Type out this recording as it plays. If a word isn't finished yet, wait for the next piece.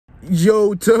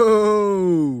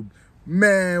YouTube,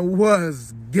 man,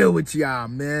 what's good with y'all,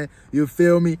 man? You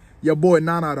feel me? Your boy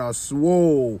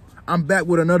NanaTheSoul. I'm back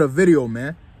with another video,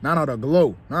 man.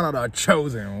 NanaTheGlow, NanaThe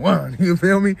Chosen One. You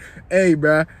feel me? Hey,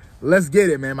 bruh, let's get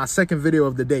it, man. My second video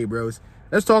of the day, bros.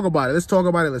 Let's talk about it. Let's talk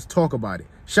about it. Let's talk about it.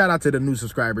 Shout out to the new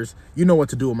subscribers. You know what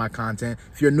to do with my content.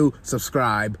 If you're new,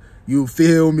 subscribe. You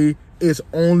feel me? It's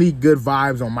only good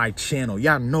vibes on my channel.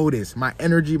 Y'all know this. My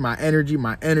energy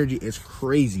is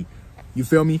crazy. You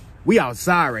feel me? We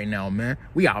outside right now, man.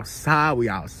 We outside.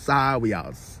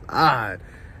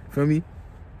 Feel me?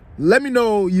 Let me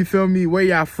know, you feel me, where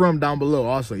y'all from down below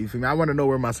also. You feel me? I want to know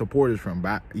where my support is from,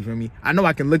 but you feel me? I know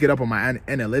I can look it up on my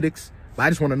analytics, but I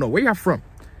just want to know where y'all from.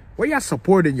 Where y'all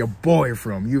supporting your boy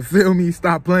from? You feel me?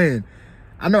 Stop playing.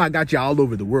 I know I got y'all all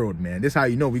over the world, man. This how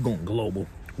you know we going global.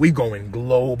 We going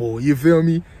global. You feel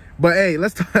me? But hey,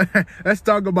 let's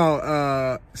talk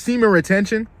about semen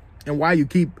retention and why you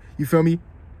keep, you feel me?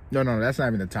 No, that's not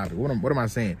even the topic. What am I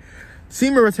saying?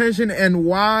 Semen retention and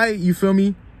why, you feel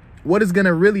me? What is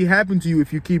gonna really happen to you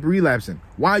if you keep relapsing?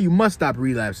 Why you must stop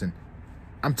relapsing?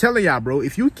 I'm telling y'all, bro,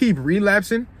 if you keep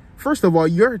relapsing, first of all,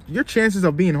 your chances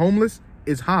of being homeless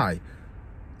is high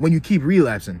when you keep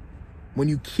relapsing. When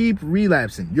you keep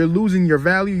relapsing, you're losing your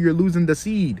value, you're losing the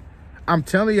seed. I'm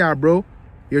telling y'all, bro,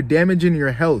 you're damaging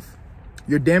your health.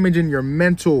 You're damaging your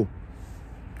mental.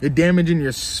 You're damaging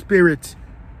your spirit.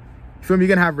 You feel me?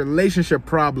 You're gonna have relationship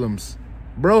problems.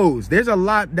 Bros, there's a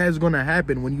lot that's gonna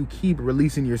happen when you keep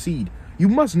releasing your seed. You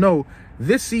must know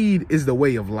this seed is the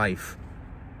way of life.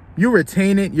 You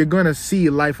retain it, you're gonna see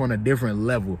life on a different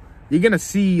level. You're gonna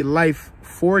see life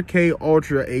 4K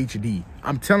Ultra HD.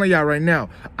 I'm telling y'all right now,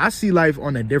 I see life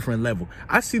on a different level.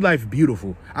 I see life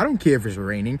beautiful. I don't care if it's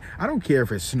raining. I don't care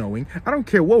if it's snowing. I don't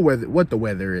care what the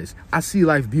weather is. I see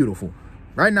life beautiful.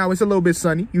 Right now, it's a little bit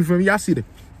sunny. You feel me? Y'all see the...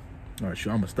 Oh,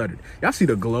 sure, I'm stuttered. Y'all see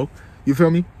the glow. You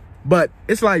feel me? But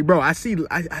it's like, bro, I see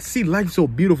life so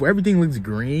beautiful. Everything looks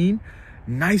green,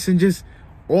 nice, and just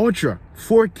ultra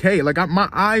 4K. Like my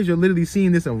eyes are literally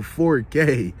seeing this in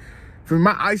 4K.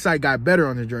 My eyesight got better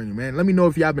on the journey, man. Let me know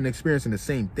if y'all been experiencing the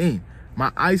same thing.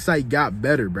 My eyesight got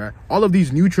better, bro. All of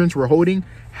these nutrients we're holding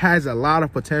has a lot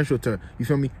of potential to, you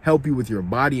feel me, help you with your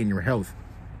body and your health.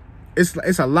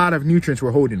 It's a lot of nutrients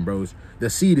we're holding, bros. The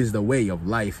seed is the way of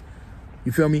life.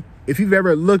 You feel me? If you've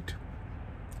ever looked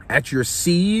at your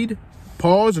seed,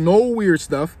 pause, no weird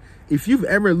stuff. If you've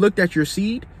ever looked at your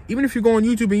seed, even if you go on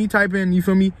YouTube and you type in, you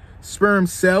feel me, sperm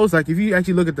cells, like if you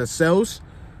actually look at the cells,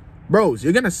 bros,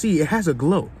 you're gonna see it has a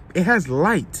glow. It has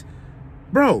light.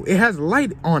 Bro, it has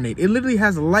light on it. It literally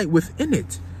has light within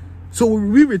it. So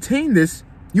when we retain this,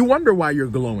 you wonder why you're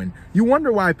glowing. You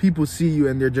wonder why people see you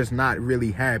and they're just not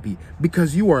really happy.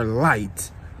 Because you are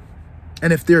light.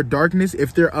 And if they're darkness,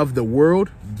 if they're of the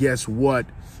world, guess what?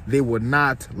 They would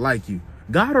not like you.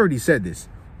 God already said this.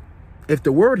 If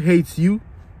the world hates you,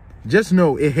 just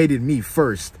know it hated me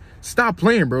first. Stop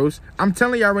playing, bros. I'm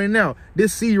telling y'all right now,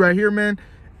 this seed right here, man,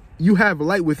 you have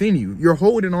light within you. You're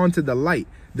holding on to the light.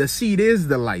 The seed is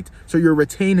the light. So you're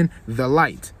retaining the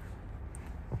light.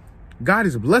 God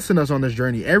is blessing us on this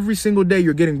journey. Every single day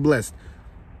you're getting blessed.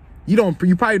 You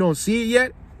probably don't see it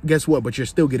yet. Guess what? But you're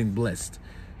still getting blessed.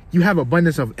 You have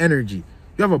abundance of energy.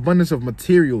 You have abundance of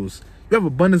materials. You have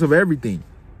abundance of everything.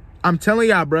 I'm telling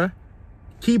y'all, bruh,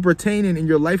 keep retaining and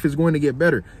your life is going to get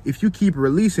better. If you keep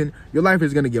releasing, your life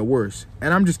is going to get worse.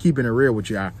 And I'm just keeping it real with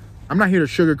y'all. I'm not here to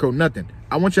sugarcoat nothing.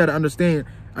 I want y'all to understand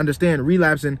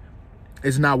relapsing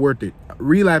is not worth it.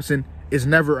 Relapsing is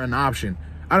never an option.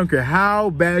 I don't care how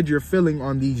bad you're feeling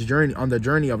on the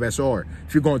journey of SR.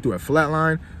 If you're going through a flat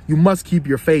line, you must keep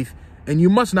your faith and you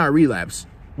must not relapse.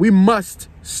 We must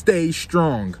stay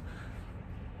strong.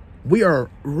 We are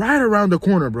right around the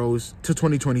corner, bros, to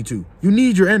 2022. You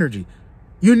need your energy.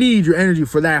 You need your energy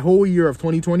for that whole year of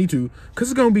 2022 because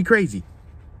it's going to be crazy.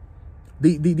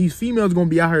 These females going to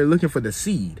be out here looking for the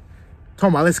seed.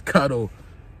 Talking about, let's cuddle.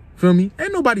 Feel me?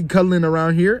 Ain't nobody cuddling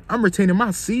around here. I'm retaining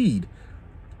my seed.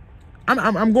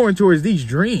 I'm going towards these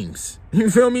dreams. You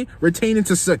feel me? Retaining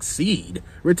to succeed.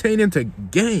 Retaining to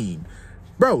gain.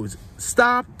 Bros,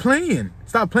 stop playing.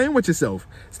 Stop playing with yourself.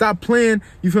 Stop playing,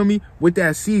 you feel me, with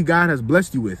that seed God has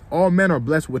blessed you with. All men are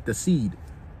blessed with the seed.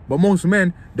 But most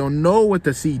men don't know what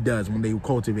the seed does when they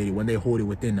cultivate it, when they hold it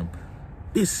within them.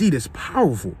 This seed is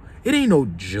powerful. It ain't no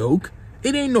joke.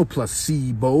 It ain't no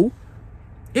placebo.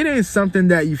 It ain't something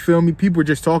that, you feel me, people are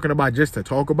just talking about just to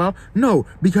talk about. No,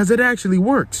 because it actually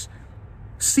works.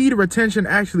 Seed retention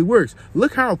actually works.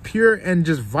 Look how pure and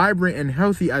just vibrant and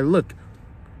healthy I look.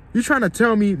 You trying to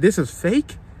tell me this is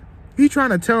fake? You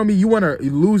trying to tell me you want to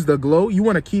lose the glow? You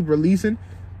want to keep releasing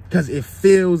because it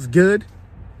feels good?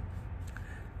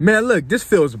 Man, look, this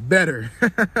feels better.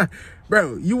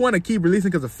 Bro, you want to keep releasing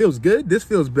because it feels good? This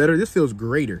feels better. This feels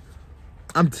greater.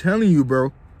 I'm telling you,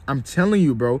 bro. I'm telling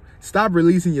you, bro. Stop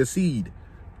releasing your seed.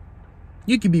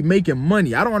 You could be making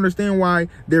money. I don't understand why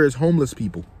there is homeless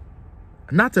people.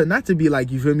 Not to be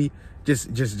like, you feel me,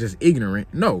 just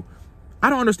ignorant. No. I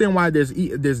don't understand why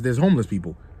there's homeless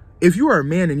people. If you are a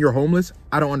man and you're homeless,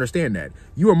 I don't understand that.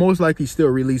 You are most likely still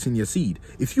releasing your seed.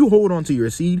 If you hold on to your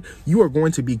seed, you are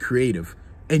going to be creative.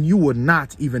 And you would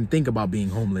not even think about being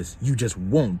homeless. You just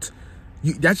won't.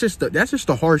 That's just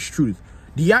the harsh truth.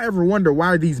 Do y'all ever wonder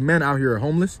why these men out here are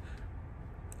homeless?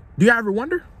 Do y'all ever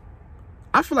wonder?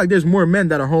 I feel like there's more men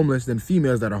that are homeless than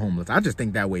females that are homeless. I just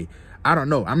think that way. I don't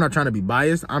know. I'm not trying to be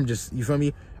biased. I'm just, you feel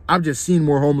me? I've just seen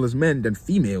more homeless men than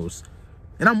females.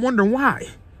 And I'm wondering why.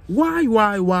 Why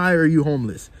are you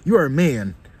homeless? You are a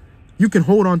man. You can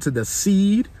hold on to the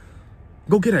seed.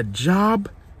 Go get a job.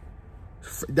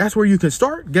 That's where you can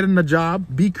start getting a job.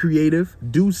 Be creative.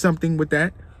 Do something with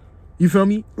that. You feel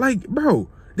me? Like, bro,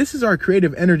 this is our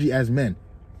creative energy as men.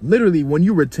 Literally, when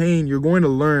you retain, you're going to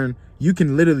learn. You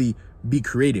can literally be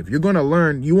creative. You're going to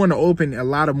learn. You want to open a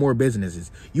lot of more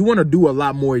businesses. You want to do a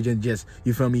lot more than just,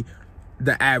 you feel me,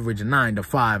 the average 9 to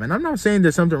 5. And I'm not saying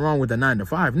there's something wrong with the 9 to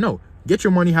 5. No, get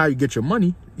your money how you get your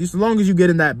money. As long as you get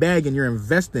in that bag and you're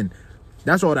investing,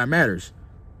 that's all that matters.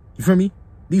 You feel me?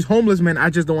 These homeless men, I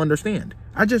just don't understand.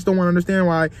 I just don't understand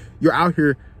why you're out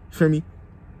here, you feel me,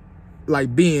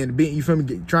 like being, you feel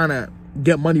me, trying to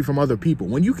get money from other people.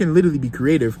 When you can literally be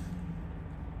creative,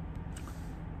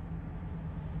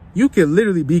 you can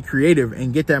literally be creative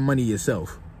and get that money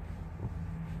yourself.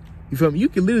 You feel me? You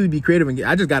can literally be creative and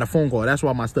I just got a phone call. That's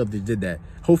why my stuff just did that.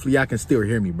 Hopefully y'all can still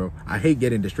hear me, bro. I hate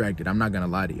getting distracted. I'm not going to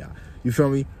lie to y'all. You feel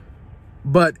me?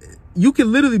 But you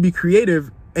can literally be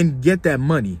creative and get that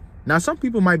money. Now, some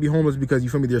people might be homeless because,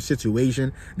 you feel me, their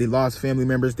situation, they lost family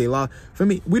members, they lost, feel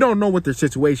me, we don't know what their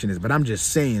situation is, but I'm just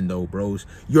saying, though, bros,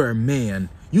 you're a man.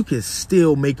 You can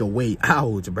still make a way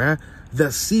out, bruh.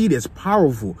 The seed is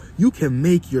powerful. You can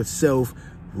make yourself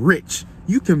rich.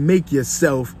 You can make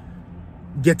yourself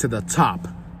get to the top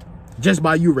just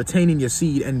by you retaining your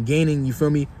seed and gaining, you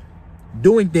feel me,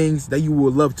 doing things that you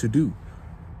would love to do.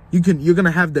 You're going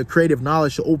to have the creative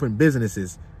knowledge to open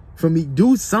businesses. For me,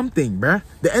 do something, bruh.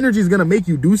 The energy is gonna make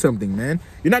you do something, man.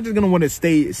 You're not just gonna want to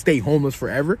stay homeless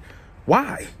forever.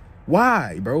 Why,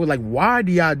 bro? Like, why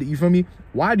do y'all, you feel me?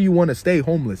 Why do you want to stay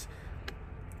homeless?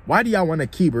 Why do y'all want to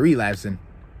keep relapsing?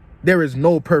 There is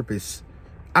no purpose.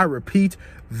 I repeat,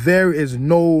 there is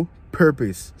no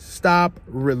purpose. Stop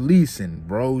releasing,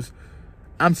 bros.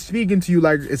 I'm speaking to you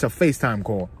like it's a FaceTime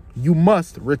call. You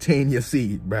must retain your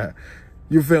seed, bruh.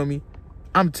 You feel me?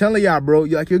 I'm telling y'all, bro,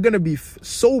 you're going to be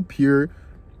so pure.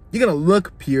 You're going to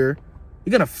look pure.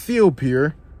 You're going to feel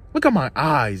pure. Look at my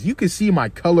eyes. You can see my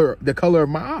color, the color of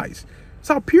my eyes. That's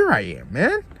how pure I am,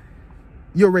 man.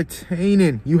 You're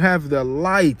retaining. You have the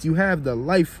light. You have the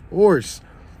life force.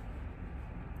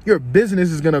 Your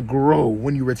business is going to grow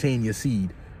when you retain your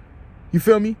seed. You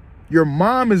feel me? Your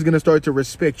mom is going to start to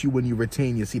respect you when you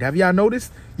retain your seed. Have y'all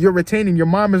noticed? You're retaining. Your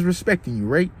mom is respecting you,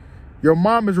 right? Your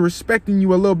mom is respecting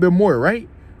you a little bit more, right?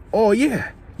 Oh,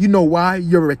 yeah. You know why?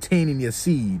 You're retaining your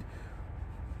seed.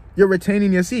 You're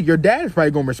retaining your seed. Your dad is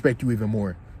probably going to respect you even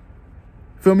more.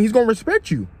 Feel me? He's going to respect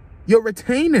you. You're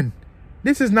retaining.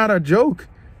 This is not a joke.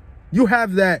 You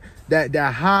have that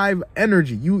hive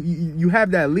energy. You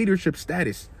have that leadership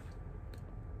status.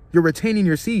 You're retaining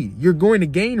your seed. You're going to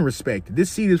gain respect. This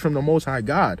seed is from the Most High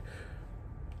God.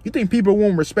 You think people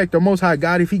won't respect the Most High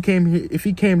God if he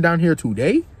came down here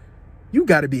today? You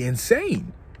got to be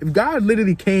insane. If God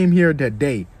literally came here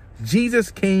today, Jesus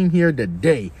came here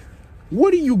today,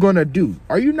 what are you going to do?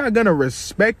 Are you not going to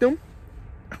respect him?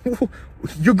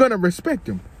 You're going to respect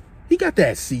him. He got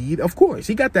that seed, of course.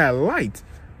 He got that light.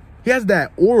 He has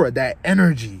that aura, that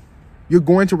energy. You're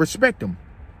going to respect him.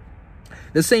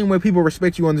 The same way people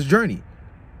respect you on this journey.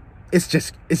 It's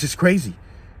just crazy.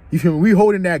 You feel me? We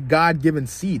holding that God-given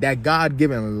seed, that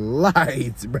God-given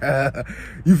light, bruh.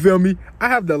 You feel me? I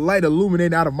have the light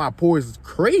illuminating out of my pores. It's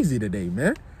crazy today,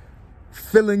 man.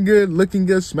 Feeling good, looking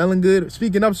good, smelling good.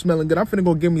 Speaking of smelling good, I'm finna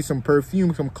go get me some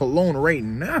perfume, some cologne right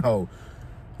now.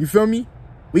 You feel me?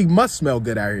 We must smell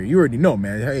good out here. You already know,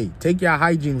 man. Hey, take your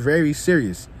hygiene very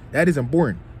serious. That is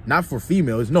important. Not for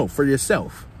females, no, for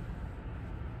yourself.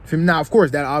 Now, of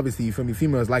course, that obviously, you feel me?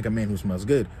 Females like a man who smells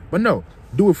good. But no,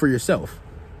 do it for yourself.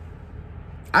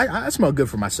 I smell good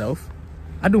for myself.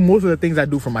 I do most of the things I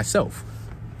do for myself.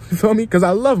 You feel me? Because I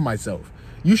love myself.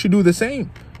 You should do the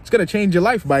same. It's going to change your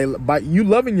life. By you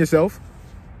loving yourself,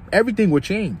 everything will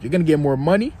change. You're going to get more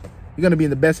money. You're going to be in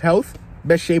the best health,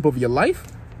 best shape of your life.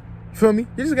 You feel me?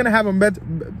 You're just gonna have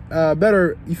a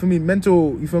better, you feel me,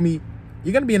 mental, you feel me?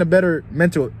 You're gonna be in a better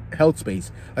mental health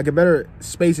space, like a better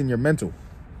space in your mental.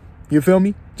 You feel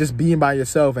me? Just being by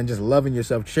yourself and just loving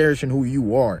yourself, cherishing who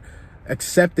you are,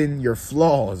 accepting your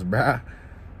flaws, bruh.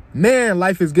 Man,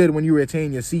 life is good when you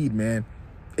retain your seed, man.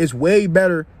 It's way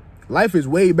better. Life is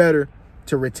way better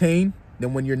to retain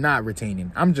than when you're not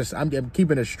retaining. I'm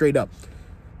keeping it straight up.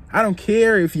 I don't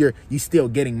care if you still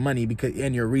getting money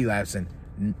and you're relapsing.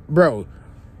 Bro,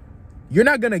 you're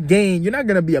not going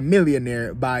to be a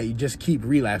millionaire by just keep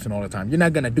relapsing all the time. You're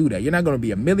not going to do that. You're not going to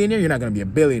be a millionaire. You're not going to be a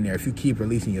billionaire if you keep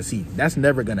releasing your seed. That's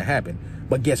never going to happen.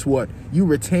 But guess what? You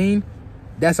retain,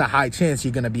 that's a high chance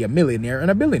you're going to be a millionaire and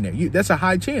a billionaire. That's a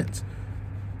high chance.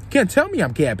 You can't tell me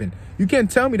I'm capping. You can't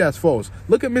tell me that's false.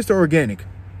 Look at Mr. Organic.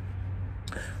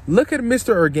 Look at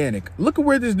Mr. Organic. Look at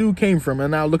where this dude came from,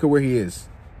 and now look at where he is.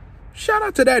 Shout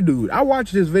out to that dude. I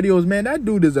watched his videos, man. That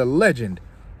dude is a legend.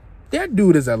 That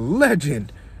dude is a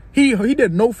legend. He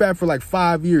did no fap for like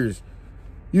 5 years.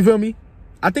 You feel me?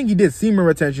 I think he did semen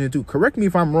retention too. Correct me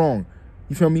if I'm wrong.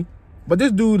 You feel me? But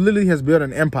this dude literally has built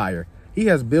an empire. He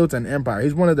has built an empire.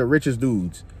 He's one of the richest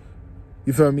dudes.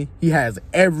 You feel me? He has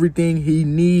everything he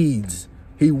needs.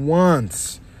 He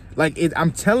wants. Like,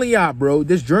 I'm telling y'all, bro,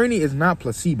 this journey is not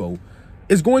placebo.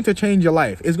 It's going to change your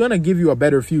life. It's going to give you a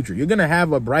better future. You're going to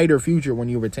have a brighter future when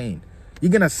you retain.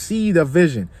 You're going to see the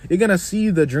vision. You're going to see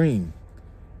the dream.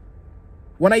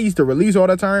 When I used to release all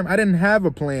the time, I didn't have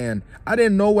a plan. I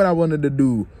didn't know what I wanted to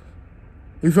do.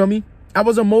 You feel me? I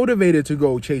wasn't motivated to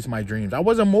go chase my dreams. I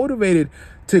wasn't motivated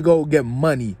to go get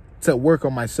money, to work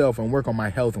on myself and work on my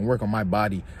health and work on my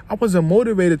body. I wasn't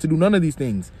motivated to do none of these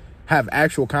things. Have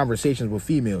actual conversations with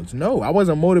females. No, I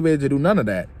wasn't motivated to do none of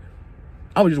that.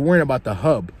 I was just worrying about the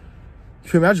hub. You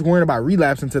feel me? I was just worrying about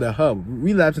relapsing to the hub,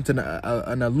 relapsing to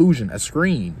an illusion, a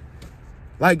screen.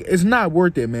 Like, it's not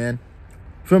worth it, man.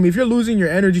 Feel me? If you're losing your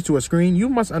energy to a screen, you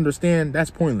must understand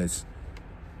that's pointless.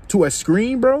 To a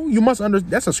screen, bro, you must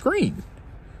that's a screen.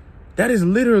 That is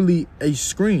literally a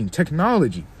screen,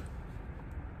 technology.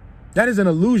 That is an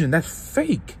illusion. That's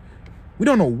fake. We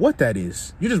don't know what that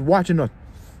is. You're just watching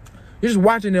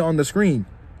it on the screen.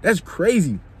 That's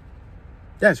crazy.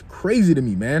 That's crazy to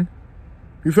me, man.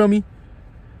 You feel me?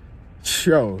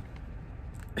 Yo.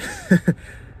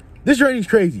 This journey's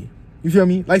crazy. You feel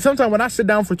me? Like, sometimes when I sit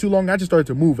down for too long, I just start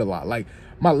to move a lot. Like,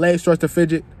 my legs start to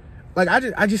fidget. Like,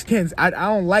 I just can't. I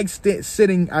don't like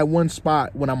sitting at one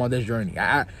spot when I'm on this journey.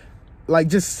 I like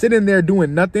just sitting there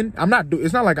doing nothing.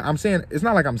 It's not like I'm saying.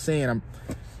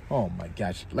 Oh my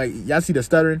gosh. Like, y'all see the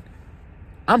stuttering?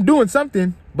 I'm doing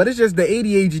something, but it's just the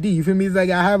ADHD. You feel me? It's like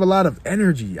I have a lot of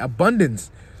energy,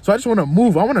 abundance. So I just want to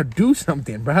move. I want to do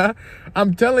something, bro.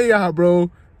 I'm telling y'all, bro,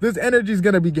 this energy is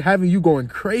going to be having you going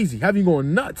crazy, having you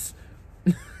going nuts.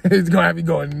 It's going to have you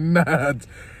going nuts.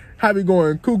 Have you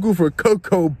going cuckoo for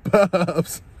Cocoa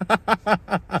Puffs.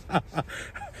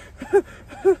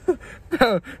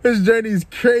 Bro, this journey is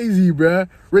crazy, bro.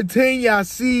 Retain your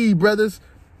seed, brothers.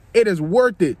 It is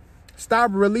worth it.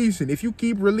 Stop releasing. If you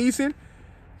keep releasing,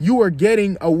 you are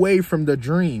getting away from the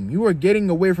dream. You are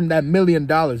getting away from that $1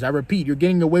 million. I repeat, you're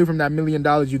getting away from that $1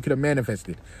 million you could have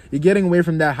manifested. You're getting away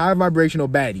from that high vibrational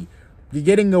baddie. You're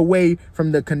getting away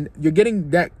from you're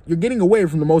getting away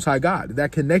from the Most High God.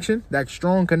 That connection, that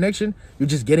strong connection, you're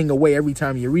just getting away every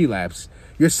time you relapse.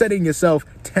 You're setting yourself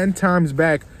 10 times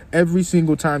back every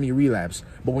single time you relapse.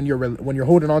 But when you're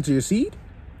holding on to your seed,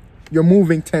 you're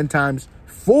moving 10 times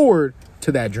forward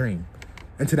to that dream.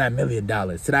 And to that $1 million,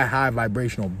 to that high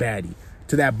vibrational baddie,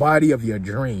 to that body of your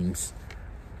dreams,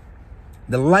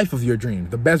 the life of your dreams,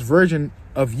 the best version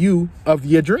of you, of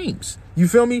your dreams. You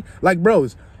feel me? Like,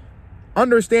 bros,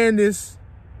 understand this.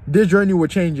 This journey will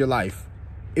change your life.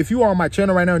 If you are on my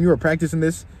channel right now and you are practicing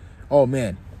this, oh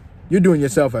man, you're doing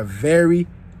yourself a very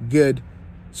good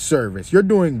service. You're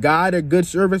doing God a good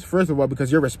service, first of all,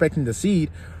 because you're respecting the seed.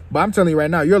 But I'm telling you right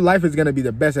now, your life is going to be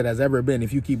the best it has ever been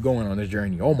if you keep going on this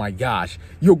journey. Oh my gosh.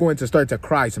 You're going to start to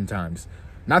cry sometimes.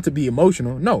 Not to be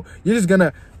emotional. No, you're just going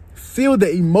to feel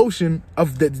the emotion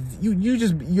of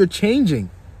you're changing.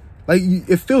 Like,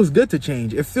 it feels good to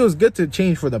change. It feels good to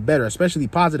change for the better, especially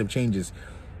positive changes.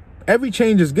 Every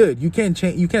change is good. You can't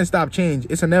change. You can't stop change.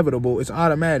 It's inevitable. It's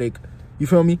automatic. You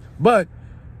feel me? But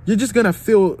you're just going to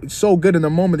feel so good in the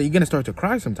moment that you're going to start to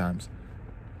cry sometimes.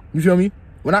 You feel me?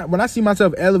 When I see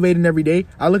myself elevating every day,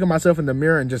 I look at myself in the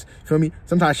mirror and just, feel me,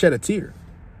 sometimes shed a tear.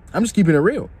 I'm just keeping it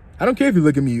real. I don't care if you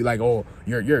look at me like, oh,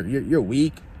 you're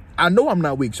weak. I know I'm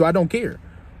not weak, so I don't care.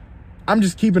 I'm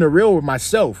just keeping it real with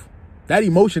myself. That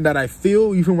emotion that I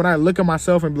feel, even when I look at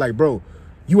myself and be like, bro,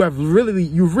 you've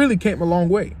really came a long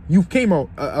way. You've came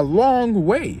a long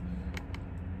way.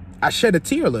 I shed a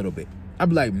tear a little bit. I'd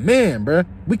be like, man, bro,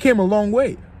 we came a long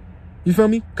way. You feel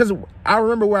me? Because I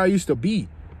remember where I used to be.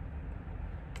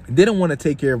 Didn't want to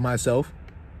take care of myself.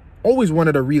 Always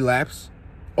wanted to relapse.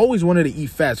 Always wanted to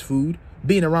eat fast food.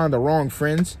 Being around the wrong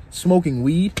friends. Smoking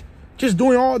weed. Just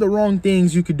doing all the wrong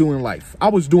things you could do in life. I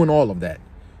was doing all of that.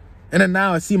 And then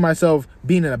now I see myself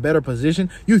being in a better position.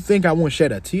 You think I won't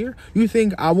shed a tear? You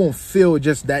think I won't feel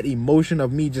just that emotion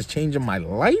of me just changing my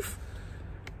life?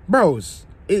 Bros,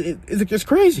 it's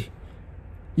crazy.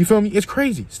 You feel me? It's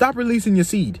crazy. Stop releasing your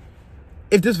seed.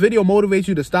 If this video motivates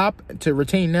you to stop, to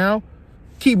retain now,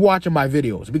 keep watching my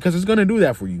videos because it's going to do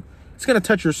that for you. It's going to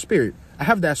touch your spirit. I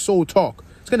have that soul talk.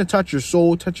 It's going to touch your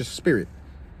soul, touch your spirit.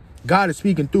 God is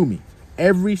speaking through me.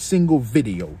 Every single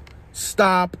video.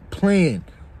 Stop playing.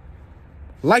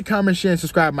 Like, comment, share, and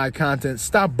subscribe to my content.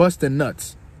 Stop busting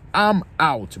nuts. I'm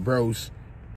out, bros.